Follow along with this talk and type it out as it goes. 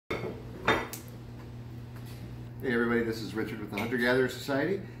Hey everybody, this is Richard with the Hunter-Gatherer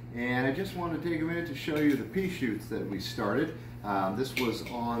Society, and I just wanted to take a minute to show you the pea shoots that we started. This was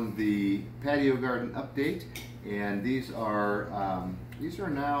on the patio garden update, and these are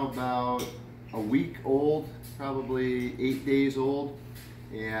now about a week old, probably 8 days old,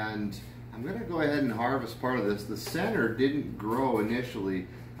 and I'm going to go ahead and harvest part of this. The center didn't grow initially,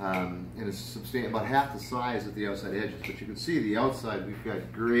 and it's about half the size at the outside edges, but you can see the outside we've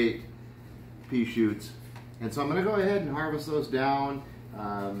got great pea shoots. And so I'm going to go ahead and harvest those down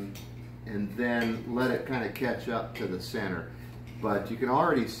and then let it kind of catch up to the center. But you can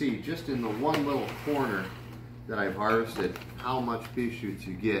already see just in the one little corner that I've harvested how much pea shoots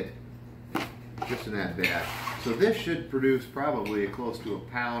you get just in that bag. So this should produce probably close to a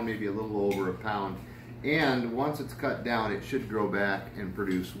pound, maybe a little over a pound. And once it's cut down, it should grow back and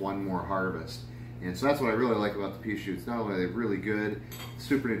produce one more harvest. And so that's what I really like about the pea shoots. Not only are they really good,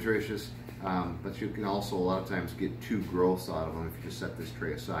 super nutritious, but you can also a lot of times get two growths out of them if you just set this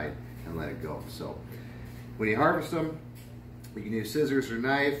tray aside and let it go. So when you harvest them, you can use scissors or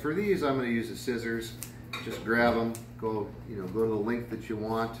knife. For these, I'm going to use the scissors. Just grab them, go to the length that you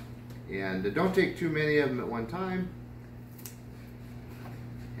want, and don't take too many of them at one time.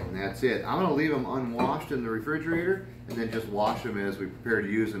 And that's it. I'm going to leave them unwashed in the refrigerator and then just wash them as we prepare to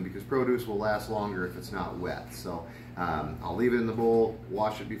use them, because produce will last longer if it's not wet. So I'll leave it in the bowl,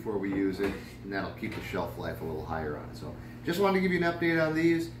 wash it before we use it, and that'll keep the shelf life a little higher on it. So just wanted to give you an update on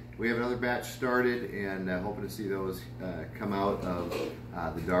these. We have another batch started, and hoping to see those come out of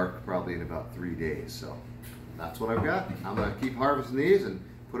the dark probably in about 3 days. So that's what I've got. I'm going to keep harvesting these and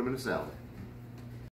put them in a salad.